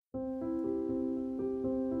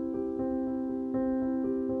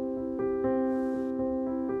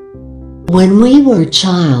When we were a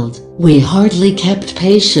child, we hardly kept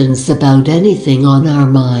patience about anything on our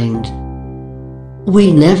mind.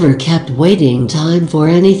 We never kept waiting time for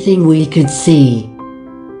anything we could see.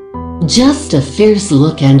 Just a fierce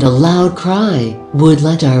look and a loud cry would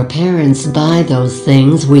let our parents buy those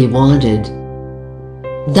things we wanted.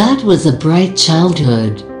 That was a bright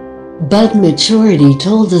childhood. But maturity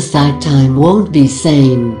told us that time won't be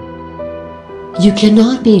same. You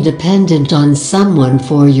cannot be dependent on someone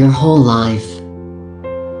for your whole life.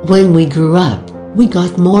 When we grew up, we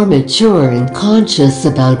got more mature and conscious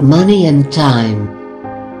about money and time.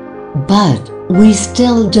 But we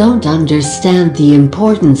still don't understand the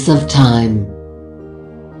importance of time.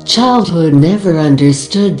 Childhood never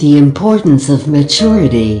understood the importance of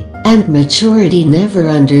maturity, and maturity never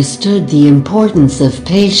understood the importance of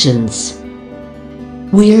patience.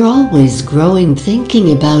 We are always growing,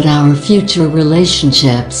 thinking about our future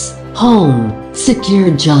relationships, home,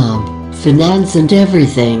 secure job, finance and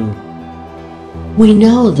everything. We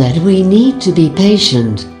know that we need to be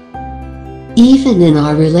patient. Even in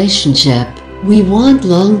our relationship, we want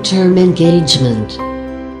long-term engagement.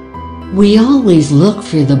 We always look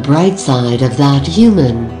for the bright side of that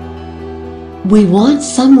human. We want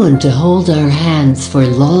someone to hold our hands for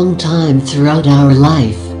a long time throughout our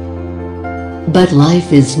life. But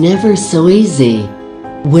life is never so easy.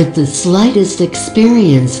 With the slightest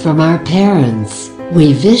experience from our parents,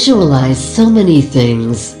 we visualize so many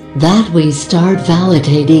things that we start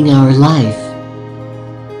validating our life.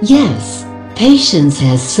 Yes, patience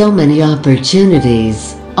has so many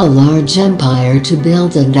opportunities, a large empire to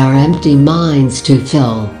build and our empty minds to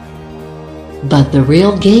fill. But the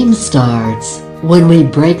real game starts when we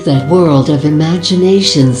break that world of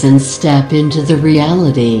imaginations and step into the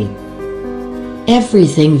reality.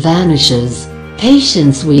 Everything vanishes.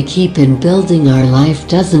 Patience we keep in building our life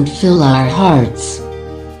doesn't fill our hearts.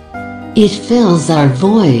 It fills our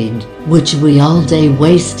void, which we all day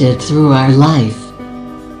wasted through our life.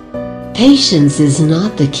 Patience is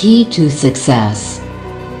not the key to success.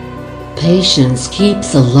 Patience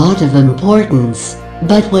keeps a lot of importance,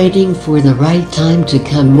 but waiting for the right time to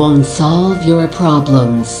come won't solve your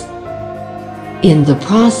problems. In the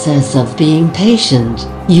process of being patient,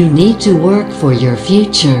 you need to work for your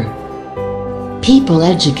future. People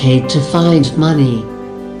educate to find money.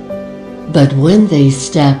 But when they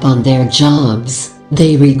step on their jobs,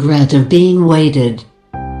 they regret of being waited.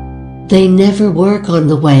 They never work on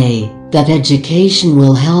the way that education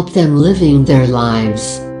will help them living their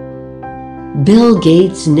lives. Bill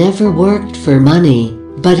Gates never worked for money,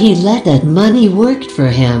 but he let that money work for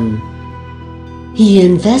him. He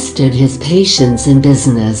invested his patience in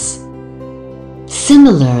business.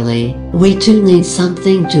 Similarly, we too need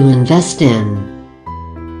something to invest in.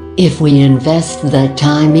 If we invest that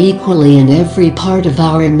time equally in every part of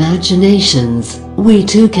our imaginations, we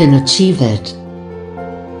too can achieve it.